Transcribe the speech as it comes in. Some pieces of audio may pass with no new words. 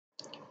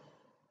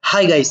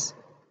Hi guys,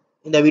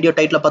 இந்த video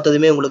title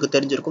பார்த்ததுமே உங்களுக்கு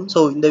தெரிஞ்சிருக்கும். ஸோ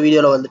இந்த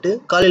வீடியோவில் வந்துட்டு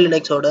காலி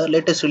லினக்ஸோட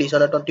லேட்டஸ்ட்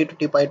ரிலீஸான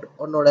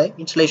 2020.1ஓட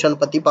இன்ஸ்டலேஷன்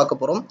பற்றி பார்க்க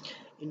போகிறோம்.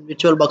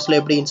 விர்ச்சுவல் பாக்ஸில்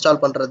எப்படி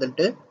இன்ஸ்டால்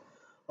பண்ணுறதுன்ட்டு.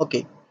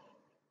 ஓகே,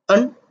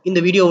 அண்ட்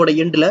இந்த வீடியோவோட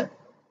எண்டில்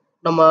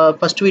நம்ம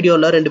ஃபர்ஸ்ட்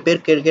வீடியோவில் 2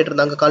 பேர்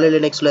கேட்டிருந்தாங்க காலி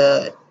லினக்ஸில்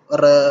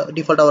வர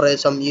டிஃபால்ட்டாக வர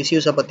சம்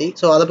இஷ்யூஸை பற்றி.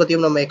 ஸோ அதை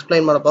பற்றியும் நம்ம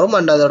எக்ஸ்பிளைன் பண்ண போகிறோம்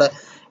அண்ட் அதோட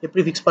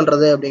எப்படி ஃபிக்ஸ்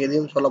பண்ணுறது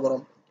அப்படிங்கிறதையும் சொல்ல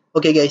போகிறோம்.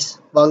 ஓகே கைஸ்,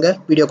 வாங்க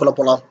வீடியோக்குள்ளே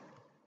போகலாம்.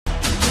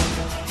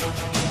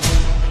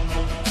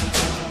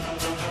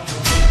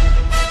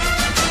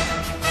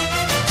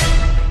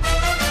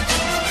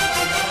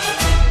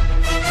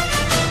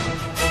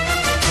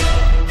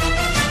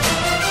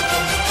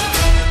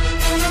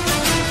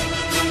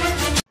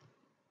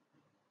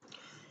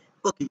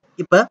 ஓகே,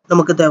 இப்போ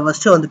நமக்கு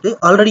ஃபர்ஸ்ட் வந்துட்டு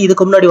ஆல்ரெடி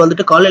இதுக்கு முன்னாடி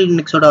வந்துட்டு காலி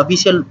லினக்ஸோட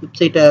அஃபிஷியல்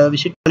வெப்சைட்டை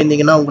விசிட்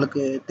பண்ணியிருந்தீங்கன்னா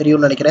உங்களுக்கு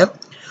தெரியும்னு நினைக்கிறேன்.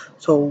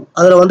 ஸோ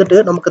அதில் வந்துட்டு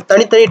நமக்கு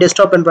தனித்தனி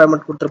டெஸ்க்டாப்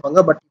என்வரான்மெண்ட் கொடுத்துருப்பாங்க.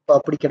 பட் இப்போ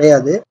அப்படி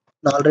கிடையாது.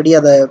 நான் ஆல்ரெடி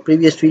அதை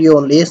ப்ரீவியஸ்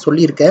வீடியோலேயே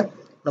சொல்லியிருக்கேன்.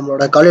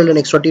 நம்மளோட காலி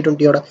லினக்ஸ்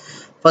 2020ஓட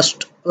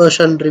ஃபர்ஸ்ட்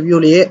வெர்ஷன்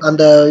ரிவ்யூலேயே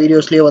அந்த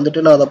வீடியோஸ்லேயே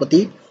வந்துட்டு நான் அதை பற்றி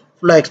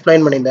ஃபுல்லாக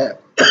எக்ஸ்பிளைன் பண்ணியிருந்தேன்.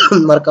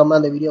 மறக்காமல்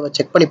அந்த வீடியோவை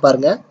செக் பண்ணி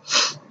பாருங்கள்.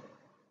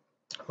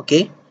 ஓகே,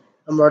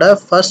 நம்மளோட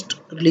ஃபர்ஸ்ட்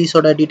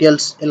ரிலீஸோட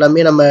டீட்டெயில்ஸ்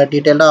எல்லாமே நம்ம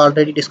டீட்டெயிலாக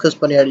ஆல்ரெடி டிஸ்கஸ்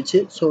பண்ணி ஆயிடுச்சு.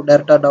 ஸோ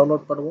டேரெக்டாக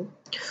டவுன்லோட் பண்ணுவோம்.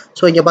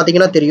 ஸோ இங்கே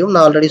பார்த்தீங்கன்னா தெரியும்,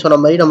 நான் ஆல்ரெடி சொன்ன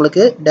மாதிரி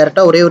நம்மளுக்கு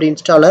டேரெக்டாக ஒரே ஒரு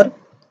installer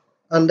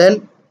and then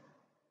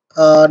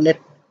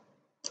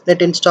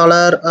net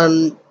installer and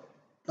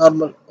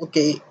normal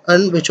okay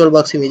and virtual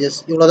box images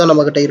இவ்வளோ தான்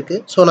நம்மக்கிட்ட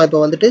இருக்குது. ஸோ நான்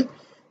இப்போ வந்துட்டு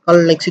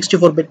லைக்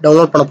 64 பிட்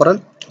டவுன்லோட் பண்ண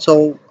போகிறேன். ஸோ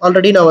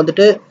ஆல்ரெடி நான்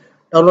வந்துட்டு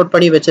டவுன்லோட்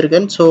பண்ணி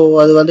வச்சுருக்கேன். ஸோ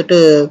அது வந்துட்டு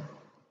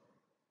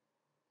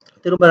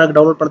திரும்ப எனக்கு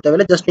டவுன்லோட் பண்ண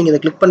தேவையில்லை. ஜஸ்ட் நீங்கள் இதை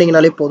கிளிக்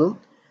பண்ணிங்கனாலே போதும்,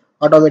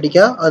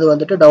 ஆட்டோமேட்டிக்காக அது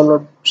வந்துட்டு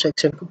டவுன்லோட்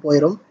செக்ஷனுக்கு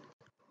போயிடும்.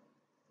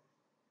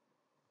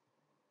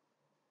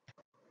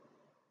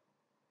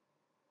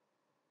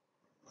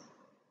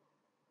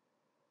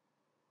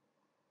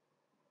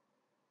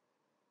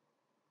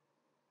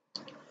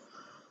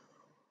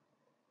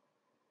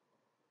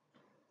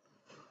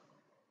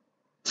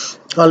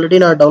 ஆல்ரெடி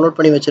நான் டவுன்லோட்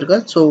பண்ணி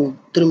வச்சுருக்கேன். ஸோ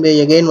திரும்ப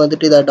எகெயின்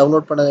வந்துட்டு இதை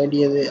டவுன்லோட் பண்ண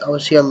வேண்டியது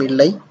அவசியம்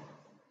இல்லை.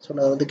 ஸோ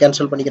நான் வந்து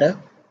கேன்சல் பண்ணிக்கிறேன்.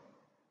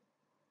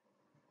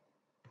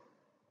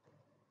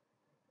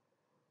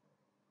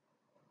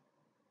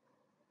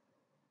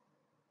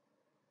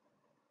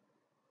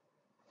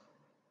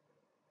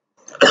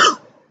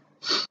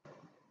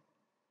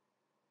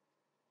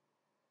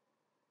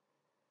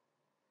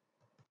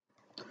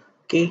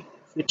 ஓகே,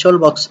 விர்ச்சுவல்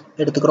பாக்ஸ்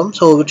எடுத்துக்கிறோம்.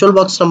 ஸோ விர்ச்சுவல்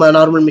பாக்ஸ் நம்ம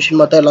நார்மல் மிஷின்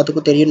பார்த்தா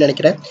எல்லாத்துக்கும் தெரியும்னு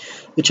நினைக்கிறேன்.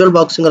 விர்ச்சுவல்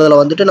பாக்ஸுங்கிறதுல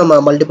வந்துட்டு நம்ம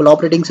மல்டிபிள்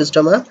ஆப்ரேட்டிங்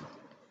சிஸ்டமை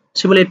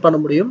சிமுலேட் பண்ண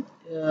முடியும்.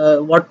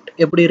 வாட்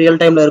எப்படி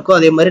ரியல் டைமில் இருக்கோ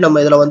அதே மாதிரி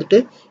நம்ம இதில் வந்துட்டு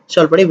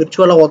இன்ஸ்டால் பண்ணி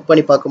விர்ச்சுவலாக ஒர்க்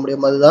பண்ணி பார்க்க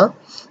முடியும். அதுதான்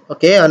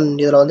ஓகே. அண்ட்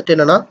இதில் வந்துட்டு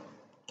என்னென்னா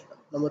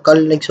நம்ம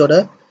காலி லினக்ஸோட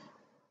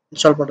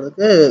இன்ஸ்டால்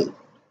பண்ணுறதுக்கு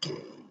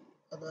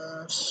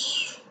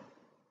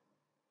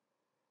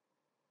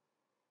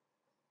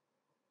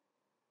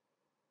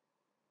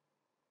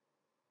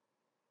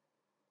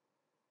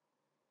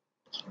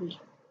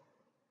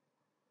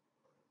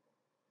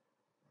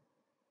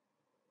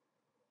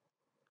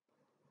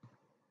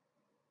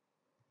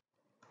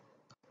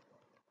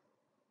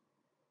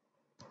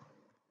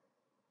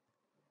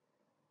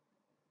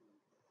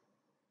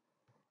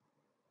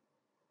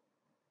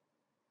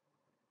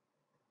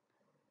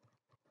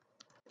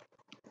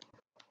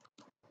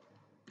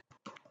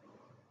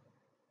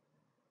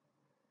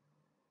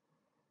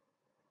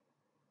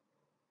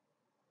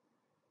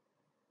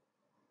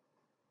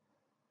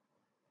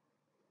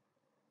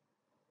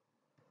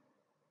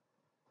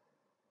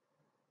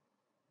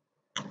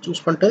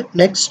சூஸ் பண்ணிட்டு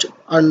நெக்ஸ்ட்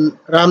அண்ட்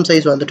ரேம்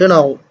சைஸ் வந்துட்டு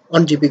நான்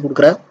 1 GB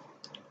கொடுக்குறேன்.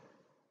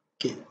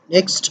 ஓகே,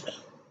 நெக்ஸ்ட்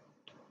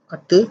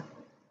அடுத்து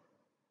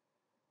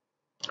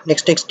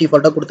நெக்ஸ்ட்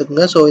டிஃபால்ட்டாக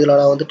கொடுத்துக்குங்க. ஸோ இதில்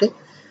நான் வந்துட்டு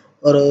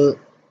ஒரு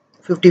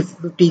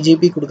 50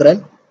 GB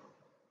கொடுக்குறேன்.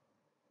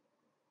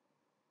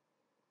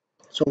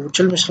 ஸோ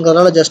விர்ச்சுவல்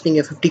மிஷினுங்கிறதுனால ஜஸ்ட்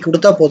நீங்கள் 50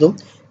 கொடுத்தா போதும்,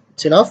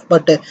 இட்ஸ் இனஃப்.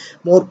 பட்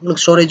மோர்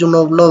உங்களுக்கு ஸ்டோரேஜ்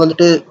இன்னும் உள்ள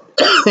வந்துட்டு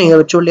நீங்கள்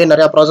விர்ச்சுவல்லே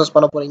நிறையா ப்ராசஸ்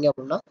பண்ண போகிறீங்க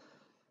அப்படின்னா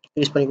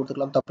யூஸ் பண்ணி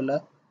கொடுத்துக்கலாம், தப்பு இல்லை.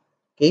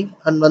 ஓகே,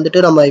 அண்ட் வந்துட்டு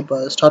நம்ம இப்போ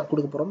ஸ்டார்ட்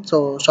கொடுக்க போகிறோம். ஸோ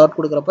ஸ்டார்ட்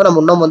கொடுக்குறப்ப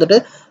நம்ம இன்னும் வந்துட்டு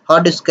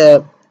ஹார்ட் டிஸ்கை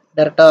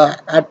டேரெக்டாக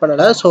ஆட்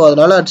பண்ணலை. ஸோ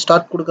அதனால்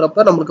ஸ்டார்ட்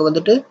கொடுக்குறப்ப நம்மளுக்கு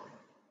வந்துட்டு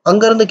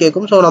அங்கேருந்து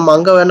கேட்கும். ஸோ நம்ம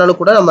அங்கே வேணாலும்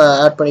கூட நம்ம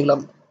ஆட்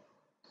பண்ணிக்கலாம்.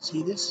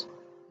 see this.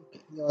 ஓகே,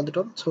 இங்கே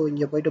வந்துட்டோம். ஸோ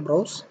இங்கே போயிட்டு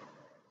ப்ரௌஸ்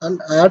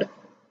அண்ட் ஆட்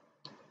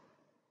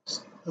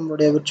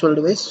நம்மளுடைய விர்ச்சுவல்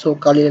டிவைஸ். ஸோ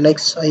காலி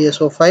லினக்ஸ்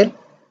ISO ஃபைல்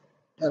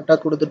டேரெக்டாக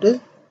கொடுத்துட்டு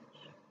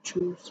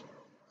சூஸ்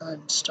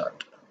அண்ட் ஸ்டார்ட்.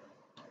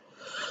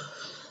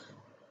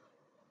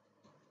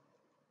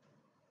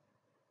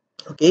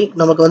 ஓகே,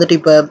 நமக்கு வந்துட்டு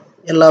இப்போ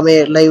எல்லாமே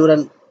லைவ்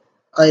ரன்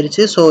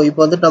ஆயிடுச்சு. ஸோ இப்போ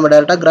வந்துட்டு நம்ம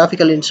டேரெக்டாக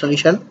கிராஃபிக்கல்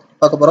இன்ஸ்டாலேஷன்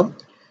பார்க்க போகிறோம்.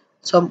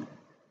 சம்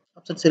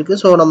ஆப்ஷன்ஸ்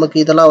இருக்குது. ஸோ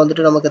நமக்கு இதெல்லாம்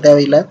வந்துட்டு நமக்கு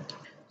தேவையில்லை.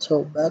 ஸோ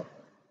பேக்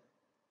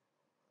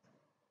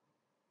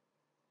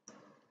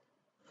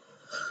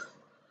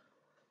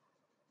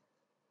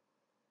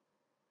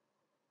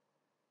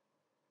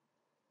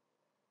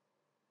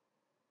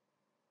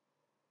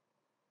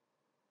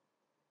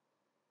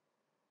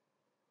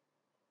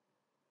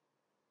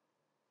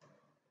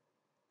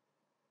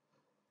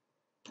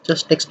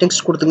ஜஸ்ட்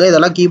நெக்ஸ்ட் கொடுத்துங்க.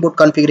 இதெல்லாம் கீபோர்ட்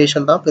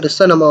கான்ஃபிகரேஷன் தான்,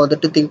 பெருசாக நம்ம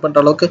வந்துட்டு திங்க்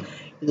பண்ணுற அளவுக்கு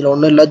இதில்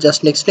ஒன்றும் இல்லை.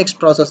 ஜஸ்ட் நெக்ஸ்ட்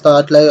ப்ராசஸ் தான்.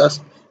 அதில்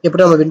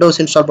எப்படி நம்ம விண்டோஸ்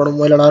இன்ஸ்டால்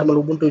பண்ணுமோ இல்லை நார்மல்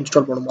உபுண்டு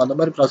இன்ஸ்டால் பண்ணுமோ அந்த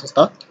மாதிரி ப்ராசஸ்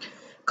தான்.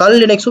 கால்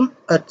லினக்ஸும்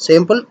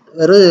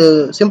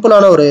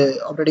சிம்பிளான ஒரு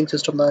ஆப்ரேட்டிங்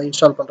சிஸ்டம் தான்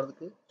இன்ஸ்டால்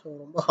பண்ணுறதுக்கு. ஸோ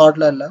ரொம்ப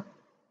ஹார்ட்லாம் இல்லை.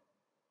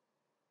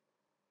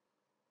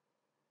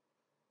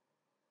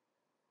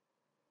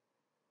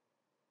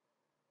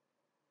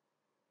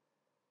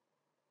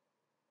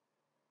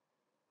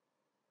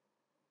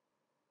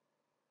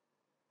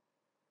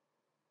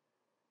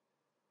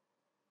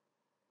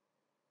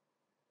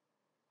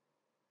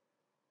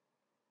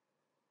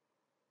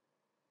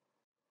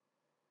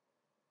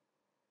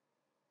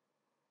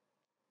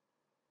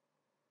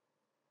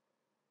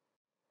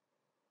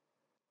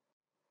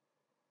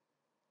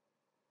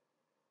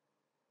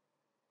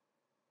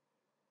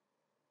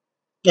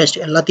 ஜஸ்ட்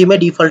எல்லாத்தையுமே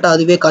டிஃபால்ட்டாக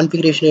அதுவே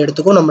கான்ஃபிகரேஷன்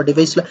எடுத்துக்கும் நம்ம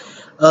டிவைஸில்.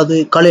 அது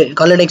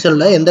கால் லினக்ஸ்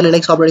இல்லை, எந்த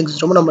லினக்ஸ் ஆப்ரேட்டிங்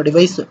சிஸ்டமும் நம்ம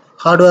டிவைஸ்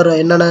ஹார்ட்வேர்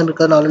என்னென்ன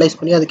இருக்கிறத அனலைஸ்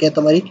பண்ணி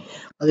அதுக்கேற்ற மாதிரி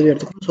அதுவே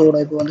எடுத்துக்கும். ஸோ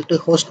நான் இப்போ வந்துட்டு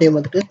ஹோஸ்ட் நேம்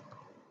வந்துட்டு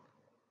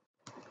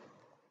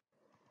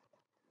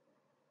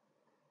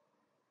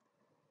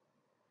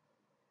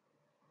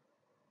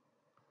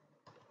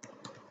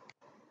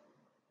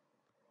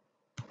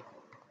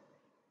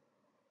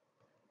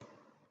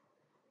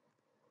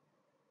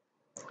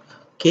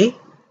ஓகே.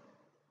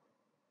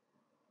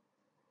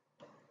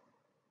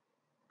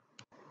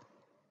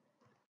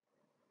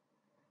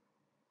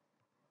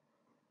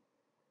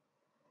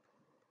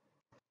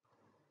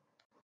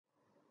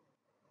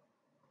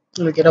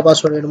 உங்களுக்கு என்ன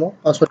பாஸ்வேர்டு வேணுமோ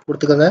பாஸ்வேர்ட்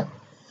கொடுத்துக்கோங்க.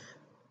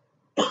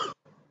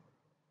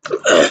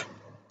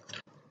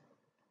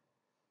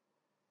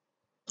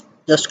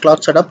 ஜஸ்ட்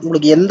கிளாக் செட்டப்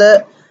உங்களுக்கு எந்த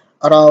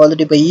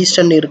வந்துட்டு இப்போ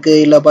ஈஸ்டர்ன்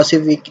இருக்குது இல்லை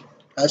பசிபிக்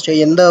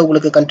எந்த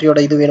உங்களுக்கு கண்ட்ரியோட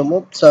இது வேணுமோ.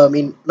 ஸோ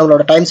மீன்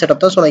நம்மளோட டைம்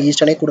செட்டப் தான். ஸோ நான்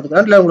ஈஸ்டர்னே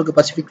கொடுத்துக்கிறேன். இல்லை உங்களுக்கு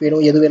பசிபிக்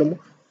வேணும் எது வேணுமோ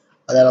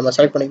அதை நம்ம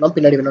செலக்ட் பண்ணிக்கலாம்.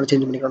 பின்னாடி வேணாலும்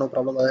சேஞ்ச் பண்ணிக்கலாம், நோ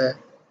ப்ராப்ளம்.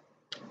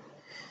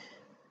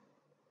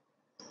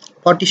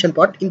 பார்ட்டிஷன்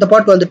பார்ட், இந்த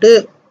பார்ட் வந்துட்டு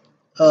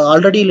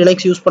ஆல்ரெடி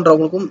லினக்ஸ் யூஸ்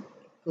பண்ணுறவங்களுக்கும்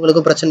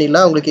உங்களுக்கும் பிரச்சனை இல்லை,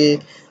 உங்களுக்கு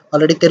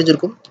ஆல்ரெடி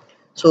தெரிஞ்சிருக்கும்.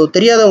 ஸோ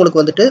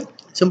தெரியாதவங்களுக்கு வந்துட்டு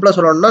சிம்பிளாக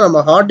சொல்லணும்னா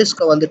நம்ம ஹார்ட்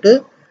டிஸ்கை வந்துட்டு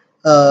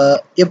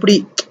எப்படி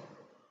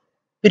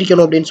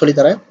பிரிக்கணும் அப்படின்னு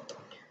சொல்லித்தரேன்.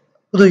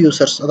 புது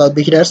யூசர்ஸ் அதாவது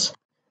பிகினர்ஸ்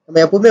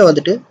நம்ம எப்பவுமே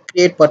வந்துட்டு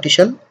கிரியேட்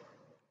பார்ட்டிஷன்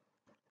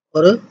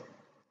ஒரு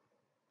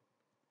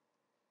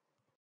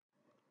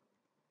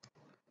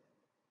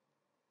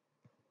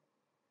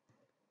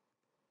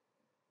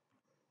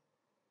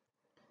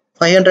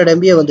 500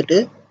 MB வந்துட்டு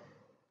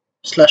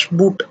ஸ்லாஷ்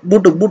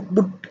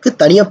பூட்டுக்கு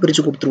தனியாக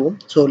பிரித்து கொடுத்துருவோம்.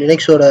 ஸோ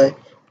லினக்ஸோட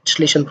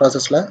இன்ஸ்டலேஷன்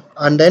ப்ராசஸில்.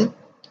 அண்ட் தென்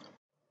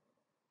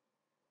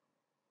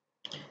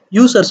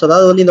யூசர்ஸ்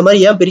அதாவது வந்து இந்த மாதிரி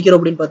ஏன் பிரிக்கிறோம்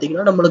அப்படின்னு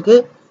பார்த்தீங்கன்னா நம்மளுக்கு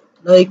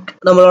லைக்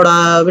நம்மளோட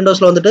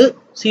விண்டோஸில் வந்துட்டு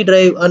C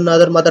drive and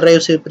mother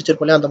drives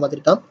பிரிச்சிருப்போம் இல்லையா, அந்த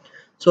மாதிரி தான்.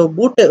 ஸோ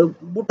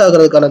பூட்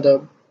ஆகிறதுக்கான அந்த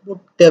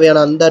பூட்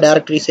தேவையான அந்த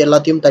டேரக்டரிஸ்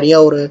எல்லாத்தையும்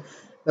தனியாக ஒரு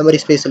மெமரி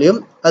ஸ்பேஸ்லையும்,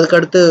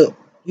 அதுக்கடுத்து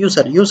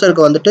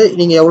யூசருக்கு வந்துட்டு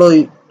நீங்கள் எவ்வளோ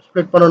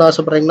ஸ்ப்ளிட் பண்ணணும்னு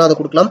ஆசைப்படுறீங்களோ அதை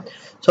கொடுக்கலாம்.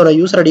 ஸோ நான்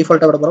யூசரை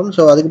டிஃபால்ட்டாக விட போகிறோம்.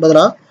 ஸோ அதுக்கு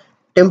பதிலாக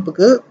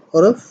டெம்புக்கு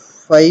ஒரு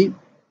 5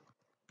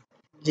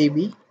 GB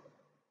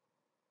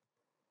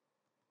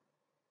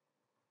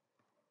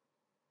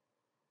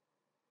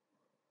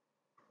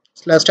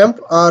 /temp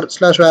ஆர்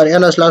 /var.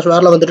 ஏன்னா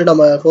 /varல வந்துட்டு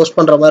நம்ம ஹோஸ்ட்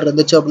பண்ணுற மாதிரி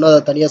இருந்துச்சு அப்படின்னா அதை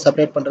தனியாக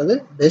செப்பரேட் பண்ணுறது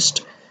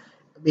பெஸ்ட்.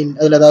 மீன்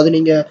அதில் ஏதாவது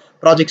நீங்கள்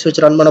ப்ராஜெக்ட்ஸ்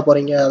வச்சு ரன் பண்ண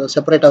போகிறீங்க அதை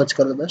செப்பரேட்டாக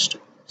வச்சுக்கிறது best.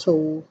 So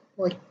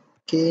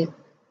okay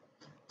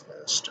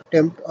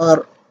temp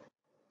are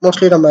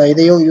mostly நம்ம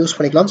இதையும் யூஸ்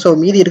பண்ணிக்கலாம். ஸோ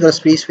மீதி இருக்கிற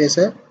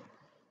ஸ்பேஸை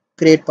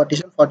கிரியேட்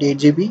பார்ட்டிஷன் 48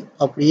 GB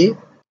அப்படியே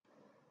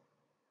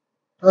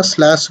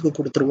ஸ்லாஷுக்கு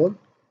கொடுத்துருவோம்.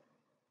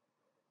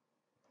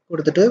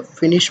 கொடுத்துட்டு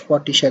ஃபினிஷ்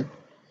பார்ட்டிஷன்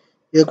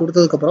இதை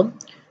கொடுத்ததுக்கப்புறம்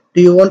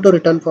do you want to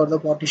return for the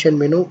partition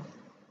menu?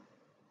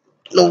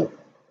 No.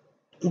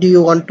 Do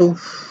you want to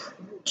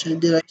change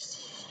the rights?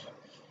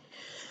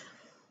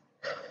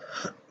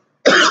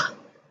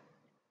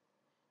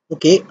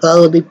 Okay.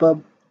 அதாவது இப்போ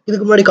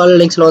இதுக்கு முன்னாடி கால்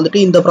லினக்ஸில் வந்துட்டு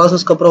இந்த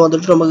ப்ராசஸ்க்கு அப்புறம்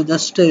வந்துட்டு நமக்கு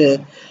ஜஸ்ட்டு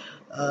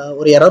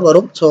ஒரு எரர்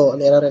வரும். ஸோ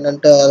அந்த எரர்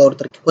என்னன்ட்டு அதை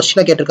ஒருத்தர்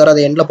கொஸ்டினாக கேட்டிருக்காரு,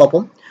 அதை எண்டில்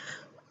பார்ப்போம்.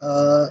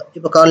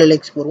 இப்போ கால்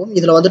லினக்ஸ்க்கு வருவோம்.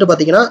 இதில் வந்துட்டு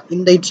பார்த்தீங்கன்னா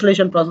இந்த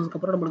இன்ஸ்டலேஷன் ப்ராசஸ்க்கு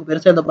அப்புறம் நம்மளுக்கு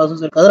பெருசாக இந்த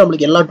ப்ராசஸ் இருக்காது.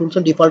 நம்மளுக்கு எல்லா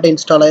டூல்ஸும் டிஃபால்ட்டாக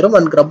இன்ஸ்டால் ஆயிரும்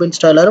அண்ட் கிரப்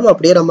இன்ஸ்டால் ஆயிரும்.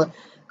 அப்படியே நம்ம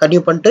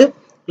கன்டினியூ பண்ணிட்டு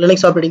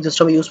லினக்ஸ் ஆப்ரேட்டிங்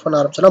சிஸ்டம் யூஸ் பண்ண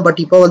ஆரம்பிச்சோம். பட்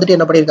இப்போ வந்துட்டு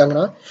என்ன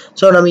பண்ணியிருக்காங்கன்னா,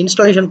 ஸோ நம்ம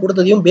இன்ஸ்டாலேஷன்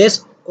கொடுத்ததையும் பேஸ்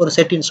ஒரு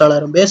செட் இன்ஸ்டால்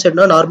ஆயிரும். பேஸ்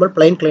செட்னா நார்மல்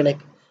பிளைன்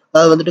கிளினிக்,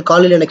 அதாவது வந்துட்டு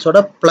கால்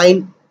லினக்ஸோட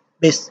பிளைன்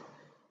பேஸ்,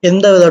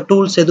 எந்த வித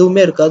டூல்ஸ்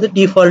எதுவுமே இருக்காது.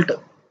 டிஃபால்ட்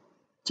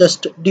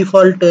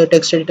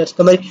டெக்ஸ்ட் எடிட்டர்ஸ்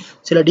இந்த மாதிரி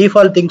சில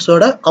டிஃபால்ட்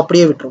திங்ஸோட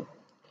அப்படியே விட்டுரும்.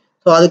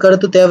 ஸோ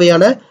அதுக்கடுத்து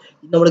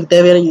நம்மளுக்கு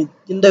தேவையான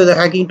இந்த வித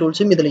ஹேக்கிங்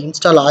டூல்ஸும் இதில்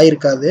இன்ஸ்டால்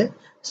ஆகிருக்காது.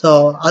 ஸோ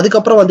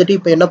அதுக்கப்புறம் வந்துட்டு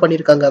இப்போ என்ன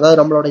பண்ணியிருக்காங்க, அதாவது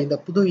நம்மளோட இந்த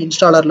புது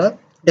இன்ஸ்டாலரில்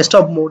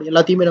டெஸ்க்டாப் மோட்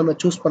எல்லாத்தையுமே நம்ம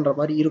சூஸ் பண்ணுற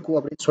மாதிரி இருக்கும்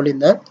அப்படின்னு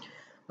சொல்லியிருந்தேன்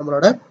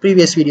நம்மளோட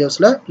ப்ரீவியஸ்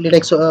வீடியோஸில்.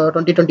 லினக்ஸ்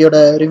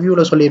 2020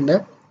 ரிவ்யூவில்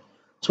சொல்லியிருந்தேன்.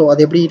 ஸோ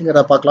அது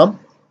எப்படிங்கிறத பார்க்கலாம்.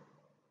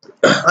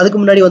 அதுக்கு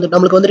முன்னாடி வந்து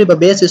நம்மளுக்கு வந்துட்டு இப்போ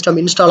பேஸ் சிஸ்டம்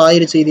இன்ஸ்டால்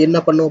ஆயிருச்சு. இது என்ன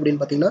பண்ணும் அப்படின்னு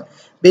பார்த்தீங்கன்னா,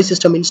 பேஸ்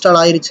சிஸ்டம் இன்ஸ்டால்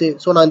ஆயிருச்சு.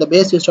 ஸோ நான் இந்த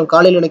பேஸ் சிஸ்டம்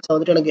காலையில் லினக்ஸை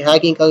வந்துட்டு எனக்கு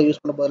ஹேக்கிங்காக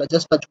யூஸ் பண்ண போதில்லை,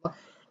 ஜஸ்ட் நான் சும்மா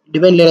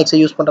டிவைன் லினக்ஸை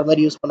யூஸ் பண்ணுற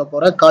மாதிரி யூஸ் பண்ண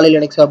போகிறேன் காலையில்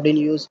லினக்ஸ்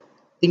அப்படின்னு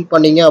திங்க்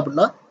பண்ணீங்க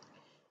அப்படின்னா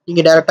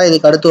நீங்கள் டேரெக்டாக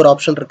இதுக்கு அடுத்து ஒரு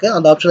ஆப்ஷன் இருக்குது,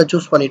 அந்த ஆப்ஷனை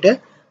சூஸ் பண்ணிவிட்டு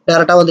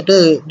டேரெக்டாக வந்துட்டு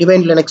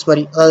டிவைன் லினக்ஸ்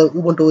மாதிரி, அதாவது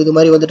Ubuntu இது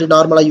மாதிரி வந்துட்டு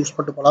நார்மலாக யூஸ்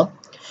பண்ணிட்டு போகலாம்.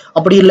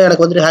 அப்படி இல்லை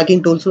எனக்கு வந்துட்டு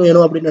ஹேக்கிங் டூல்ஸும்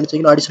வேணும் அப்படின்னு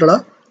நினச்சிங்கன்னா அடிஷ்னலாக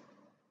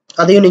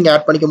அதையும் நீங்கள்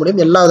ஆட் பண்ணிக்க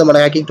முடியும். எல்லா விதமான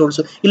ஹேக்கிங்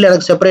டூல்ஸும் இல்லை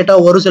எனக்கு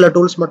செப்பரேட்டாக ஒரு சில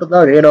டூல்ஸ் மட்டும்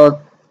தான் வேணும்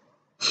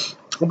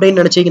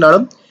அப்படின்னு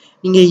நினச்சிங்கனாலும்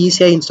நீங்கள்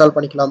ஈஸியாக இன்ஸ்டால்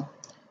பண்ணிக்கலாம்.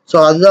 ஸோ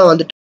அதுதான்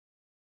வந்துட்டு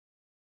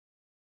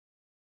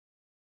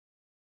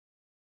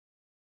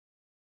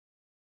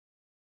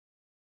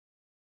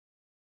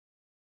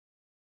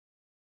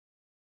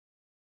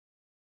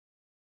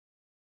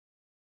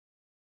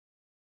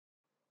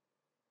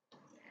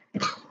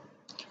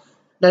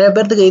நிறைய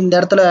பேர்த்துக்கு இந்த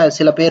இடத்துல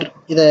சில பேர்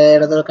இதை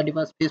இடத்துல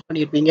கண்டிப்பாக ஃபேஸ்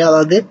பண்ணியிருப்பீங்க.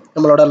 அதாவது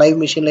நம்மளோட லைவ்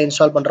மிஷினில்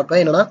இன்ஸ்டால் பண்ணுறப்ப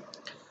என்னன்னா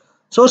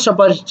சோர்ஸ்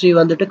ரெபாசிட்டரி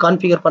வந்துட்டு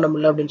கான்ஃபிகர் பண்ண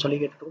முடியல அப்படின்னு சொல்லி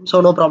கேட்டுருக்கோம்.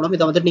 ஸோ நோ ப்ராப்ளம்,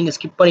 இதை வந்துட்டு நீங்கள்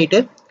ஸ்கிப் பண்ணிவிட்டு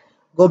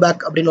கோ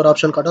பேக் அப்படின்னு ஒரு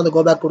ஆப்ஷன் காட்டும். அந்த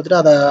கோ பேக் கொடுத்துட்டு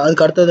அதை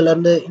அதுக்கு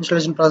அடுத்ததுலேருந்து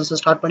இன்ஸ்டாலேஷன்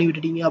ப்ராசஸ் ஸ்டார்ட் பண்ணி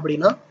விட்டுட்டீங்க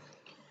அப்படின்னா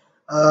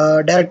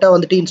டேரெக்டாக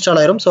வந்துட்டு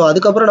இன்ஸ்டால் ஆயிரும். ஸோ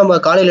அதுக்கப்புறம்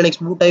நம்ம காலையில்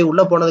லினக்ஸ் பூட் ஆகி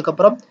உள்ளே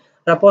போனதுக்கப்புறம்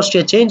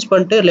ரெபாசிட்டரியை சேஞ்ச்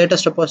பண்ணிட்டு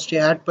லேட்டஸ்ட்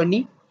ரெபாசிட்டரியை ஆட்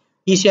பண்ணி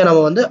ஈஸியாக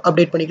நம்ம வந்து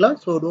அப்டேட் பண்ணிக்கலாம்.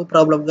 So no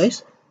problem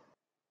guys.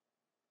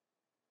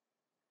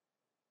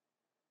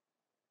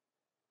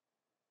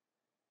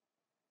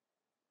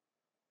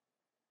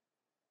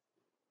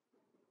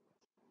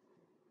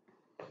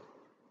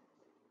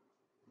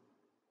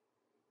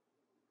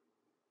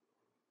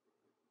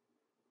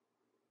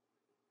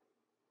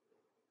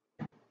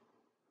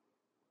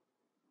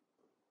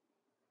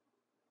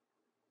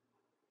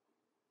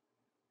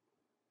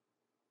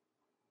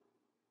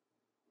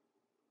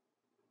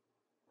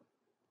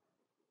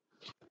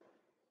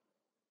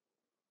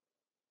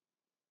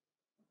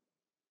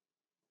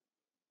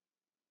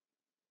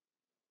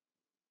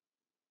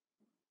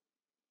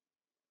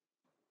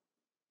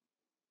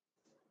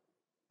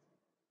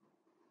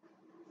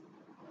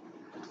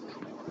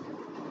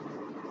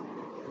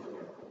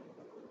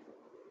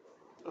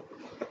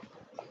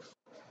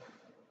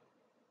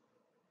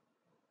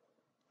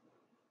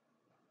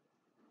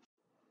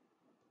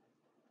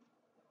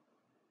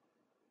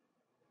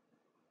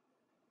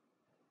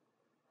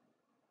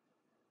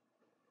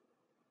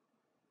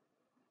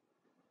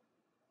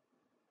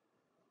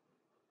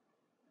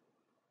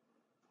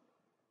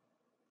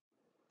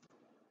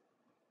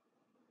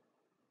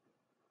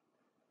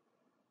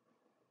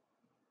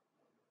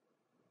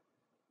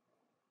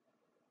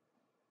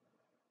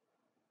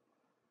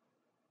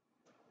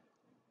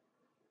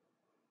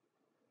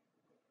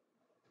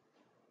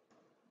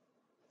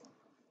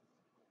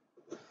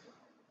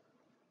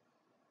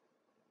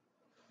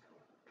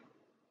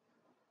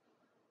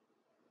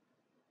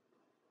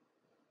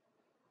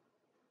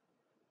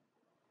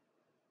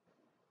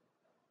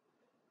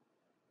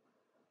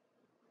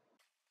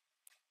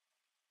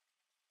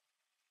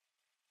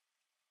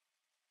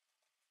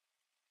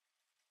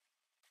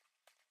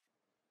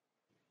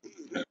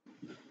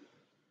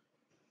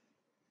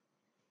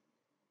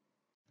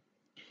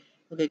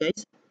 Okay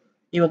guys,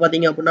 இப்போ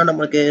பார்த்தீங்க அப்படின்னா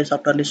நம்மளுக்கு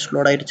சாஃப்ட்வேர் லிஸ்ட்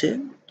லோட் ஆயிடுச்சு.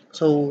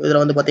 ஸோ இதில்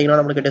வந்து பார்த்தீங்கன்னா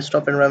நம்மளுக்கு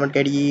desktop environment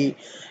KDE,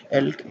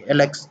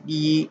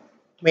 LXDE,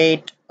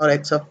 mat R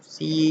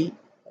XFCE,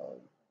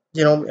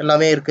 genome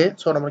எல்லாமே இருக்குது.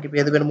 ஸோ நம்மளுக்கு இப்போ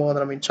எது வேணுமோ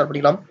அதை நம்ம இன்ஸ்டால்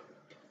பண்ணிக்கலாம்.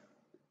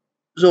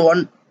 ஸோ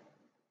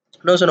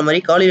இன்னும் சொன்ன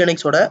மாதிரி காலி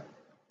லினக்ஸோட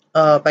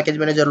பேக்கேஜ்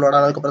மேனேஜர் லோட்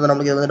ஆனதுக்கப்புறம் தான்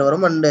நம்மளுக்கு இது வந்துட்டு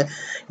வரும். அண்ட்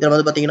இதில்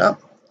வந்து பார்த்தீங்கன்னா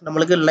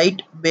நம்மளுக்கு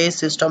light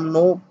base system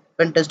no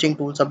pen testing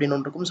tools அப்படின்னு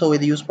ஒன்று இருக்கும். ஸோ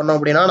இது யூஸ் பண்ணோம்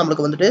அப்படின்னா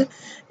நம்மளுக்கு வந்துட்டு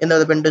எந்த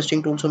வித பென்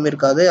டெஸ்டிங் டூல்ஸும்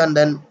இருக்காது. அண்ட்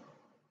தென்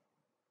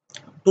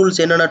டூல்ஸ்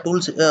என்னென்ன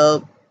டூல்ஸ்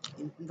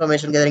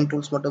இன்ஃபர்மேஷன் கேதரிங்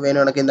டூல்ஸ் மட்டும்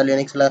வேணும் எனக்கு இந்த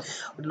லினக்ஸில்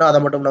அப்படின்னா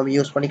அதை மட்டும் நம்ம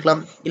யூஸ்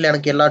பண்ணிக்கலாம். இல்லை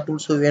எனக்கு எல்லா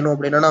டூல்ஸும் வேணும்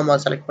அப்படின்னா நம்ம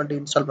செலக்ட் பண்ணிட்டு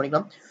இன்ஸ்டால்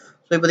பண்ணிக்கலாம்.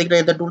 ஸோ இப்போதைக்கு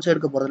நான் எந்த டூல்ஸும்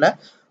எடுக்க போகிறதில்ல.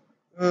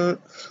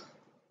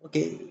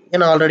 ஓகே,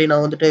 ஏன்னா ஆல்ரெடி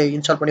நான் வந்துட்டு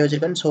இன்ஸ்டால் பண்ணி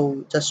வச்சுருக்கேன். ஸோ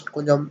ஜஸ்ட்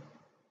கொஞ்சம்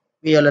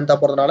வீடியோ லென்த்தாக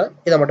போகிறதுனால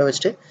இதை மட்டும்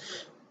வச்சுட்டு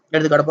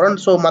எடுத்துக்காட்ட போகிறோம்.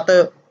 ஸோ மற்ற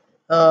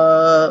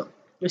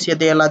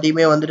விஷயத்தை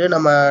எல்லாத்தையுமே வந்துட்டு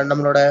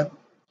நம்மளோட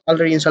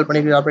ஆல்ரெடி இன்ஸ்டால்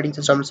பண்ணியிருக்கிற ஆப்ரேட்டிங்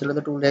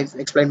சிஸ்டம்ஸ்லேருந்து டூல்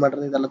எக்ஸ்பிளைன்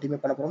பண்ணுறது இது எல்லாத்தையுமே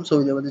பண்ண போகிறோம். ஸோ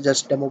இது வந்து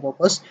just demo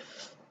purpose.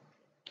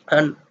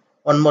 And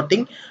one more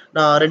thing,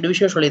 நான் 2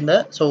 விஷயம்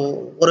சொல்லியிருந்தேன். ஸோ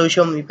ஒரு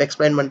விஷயம் இப்போ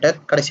எக்ஸ்பிளைன் பண்ணிட்டேன்.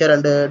 கடைசியாக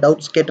 2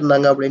 டவுட்ஸ்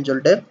கேட்டிருந்தாங்க அப்படின்னு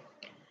சொல்லிட்டு.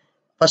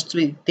 ஃபர்ஸ்ட்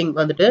திங்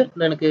வந்துட்டு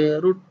எனக்கு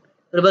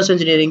ரிவர்ஸ்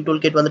இன்ஜினியரிங்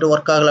டூல் கிட் வந்துட்டு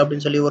ஒர்க் ஆகலை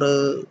அப்படின்னு சொல்லி ஒரு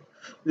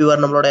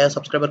வியூவர் நம்மளோட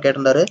சப்ஸ்கிரைபர்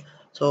கேட்டிருந்தாரு.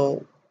 ஸோ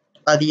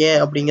அது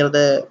ஏன் அப்படிங்கிறத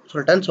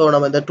சொல்லிட்டேன். ஸோ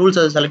நம்ம இந்த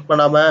டூல்ஸை செலக்ட்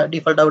பண்ணாமல்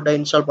டிஃபால்ட்டாக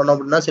இன்ஸ்டால் பண்ணோம்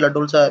அப்படின்னா சில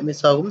டூல்ஸை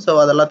மிஸ் ஆகும். ஸோ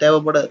அதெல்லாம்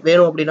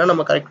வேணும் அப்படின்னா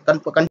நம்ம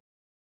கரெக்ட்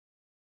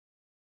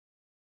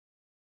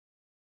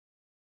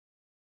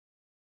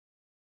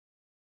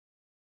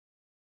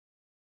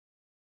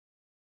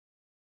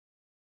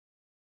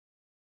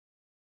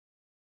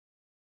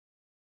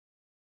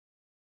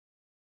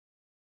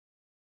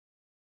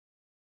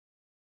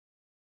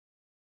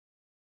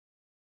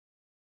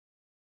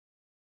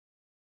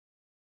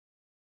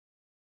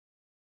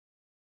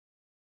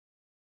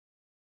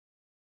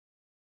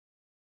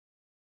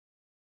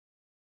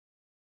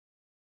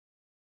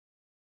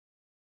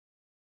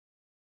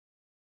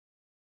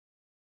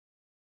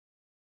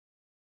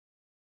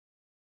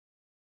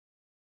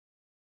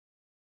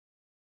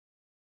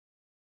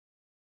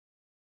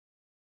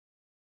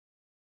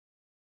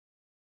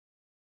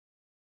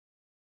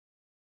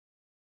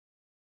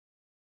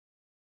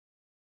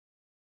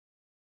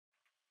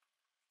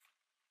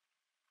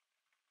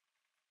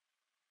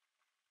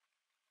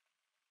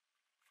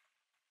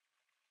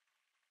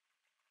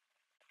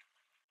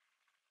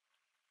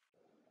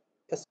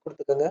எஸ்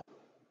கொடுத்துக்கோங்க.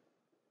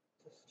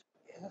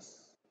 எஸ்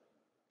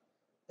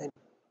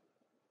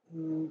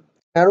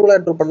மேனுவலாக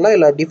என்ட்ரு பண்ணலாம்,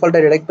 இல்லை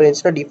டிஃபால்ட்டாக டிடெக்ட்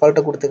பண்ணிடுச்சுன்னா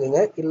டிஃபால்ட்டாக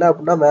கொடுத்துக்கோங்க. இல்லை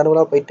அப்படின்னா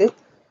மேனுவலாக போயிட்டு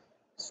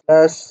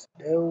ஸ்லாஷ்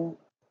டெவ்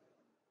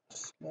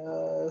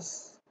ஸ்லாஷ்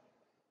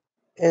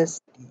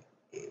எஸ்டி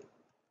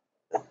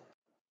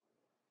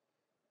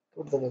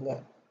கொடுத்துக்கோங்க.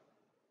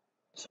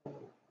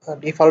 ஸோ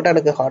டிஃபால்ட்டாக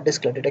எனக்கு ஹார்ட்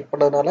டிஸ்கில் டிடெக்ட்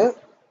பண்ணதுனால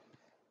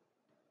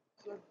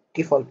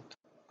டிஃபால்ட்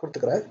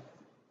கொடுத்துக்கிறேன்.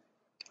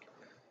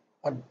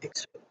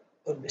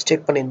 ஒரு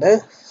மிஸ்டேக் பண்ணியிருந்தேன்,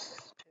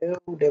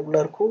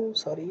 டெவ்ல இருக்கும்,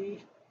 சாரி.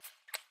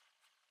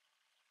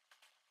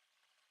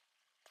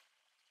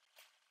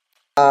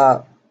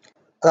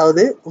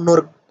 அதாவது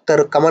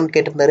இன்னொருத்தர் கமெண்ட்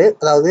கேட்டிருந்தாரு,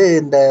 அதாவது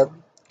இந்த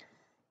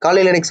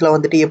காலை லினக்ஸில்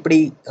வந்துட்டு எப்படி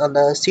அந்த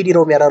சிடி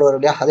ரோம் யாராவது வரும்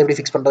இல்லையா, அதை எப்படி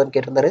ஃபிக்ஸ் பண்ணுறதுன்னு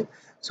கேட்டிருந்தாரு.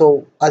 ஸோ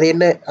அது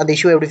என்ன, அந்த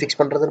இஷ்யூ எப்படி ஃபிக்ஸ்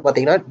பண்ணுறதுன்னு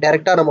பார்த்தீங்கன்னா,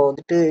 டேரெக்டாக நம்ம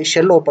வந்துட்டு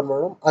ஷெல் ஓப்பன்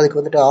பண்ணணும். அதுக்கு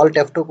வந்துட்டு ஆல்ட்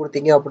F2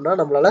 கொடுத்தீங்க அப்படின்னா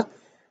நம்மளால்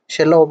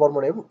ஷெல்லை ஓப்பன் பண்ண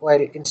முடியும்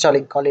while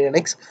இன்ஸ்டாலிங் காலை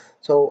லினக்ஸ்.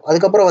 ஸோ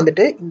அதுக்கப்புறம்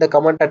வந்துட்டு இந்த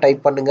கமெண்ட்டை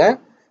டைப் பண்ணுங்கள்.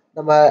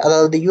 நம்ம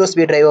அதாவது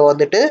யூஎஸ்பி டிரைவை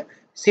வந்துட்டு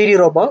சிடி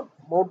ரோமாக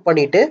மவுண்ட்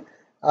பண்ணிவிட்டு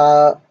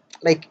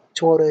லைக்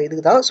ஒரு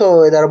இதுக்கு தான். ஸோ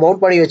இதை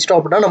மவுண்ட் பண்ணி வச்சிட்டோம்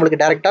அப்படின்னா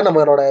நம்மளுக்கு டேரெக்டாக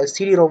நம்மளோட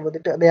சிடி ரோம்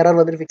வந்துட்டு அந்த எரர்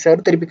வந்துட்டு ஃபிக்ஸ்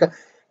ஆகிடும். திருப்பி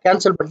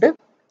கேன்சல் பண்ணிட்டு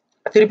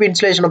திருப்பி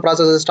இன்ஸ்டலேஷன்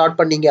ப்ராசஸை ஸ்டார்ட்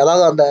பண்ணீங்க,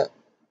 அதாவது அந்த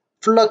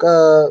ஃபுல்லாக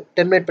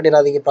டெர்மினேட்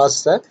பண்ணிடாதீங்க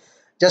ப்ராசஸை.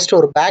 ஜஸ்ட்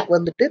ஒரு பேக்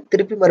வந்துட்டு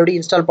திருப்பி மறுபடியும்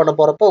இன்ஸ்டால் பண்ண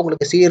போகிறப்போ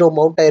உங்களுக்கு சிடி ரோம்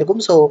மவுண்ட்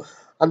ஆகிருக்கும். ஸோ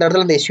அந்த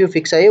இடத்துல அந்த இஷ்யூ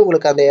ஃபிக்ஸ் ஆகி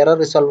உங்களுக்கு அந்த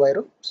எரர் ரிசால்வ்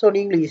ஆயிரும். ஸோ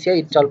நீங்களும்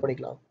ஈஸியாக இன்ஸ்டால்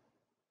பண்ணிக்கலாம்.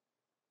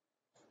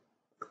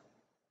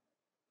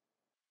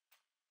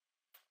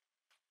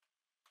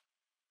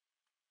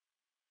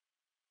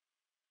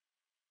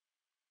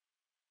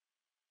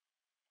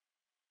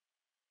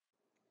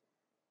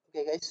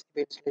 ஓகே கைஸ், இப்போ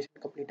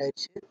இன்ஸ்டலேஷன் கம்ப்ளீட்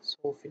ஆயிடுச்சு.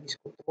 ஸோ ஃபினிஷ்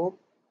கொடுத்துருவோம்.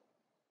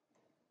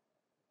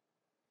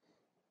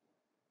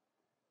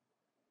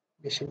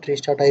 மிஷின்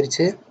ரீஸ்டார்ட்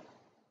ஆயிடுச்சு.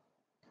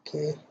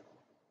 ஓகே,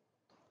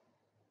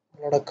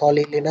 நம்மளோட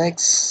காலி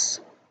லினக்ஸ்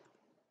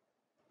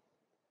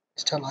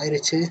இன்ஸ்டால்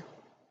ஆயிடுச்சு.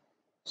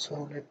 So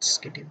let's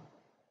get in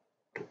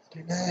to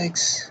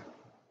Linux.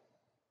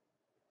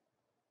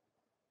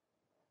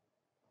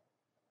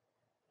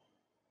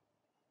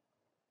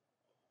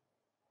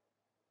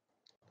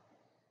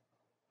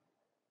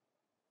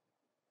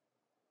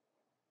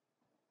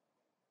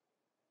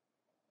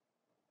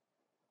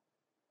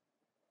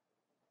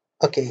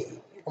 Okay,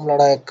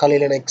 நம்மளோட காலி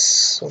லினக்ஸ்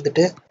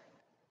வந்துட்டு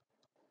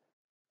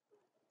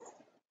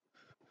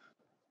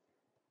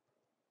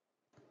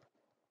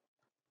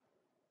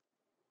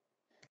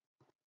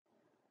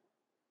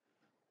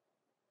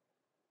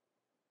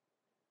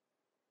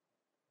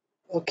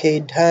okay,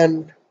 done.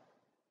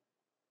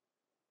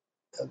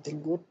 Everything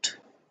good.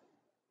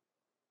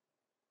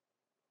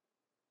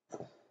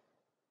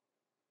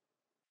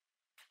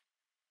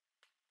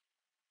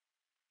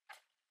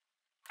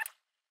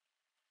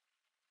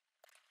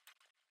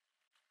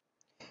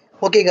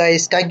 Okay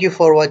guys, thank you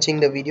for watching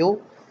the video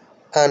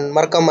and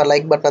மறக்காம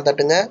லைக் பட்டனை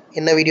தட்டுங்க.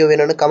 என்ன வீடியோ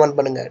வேணும்னு கமெண்ட்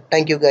பண்ணுங்க.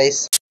 Thank you guys.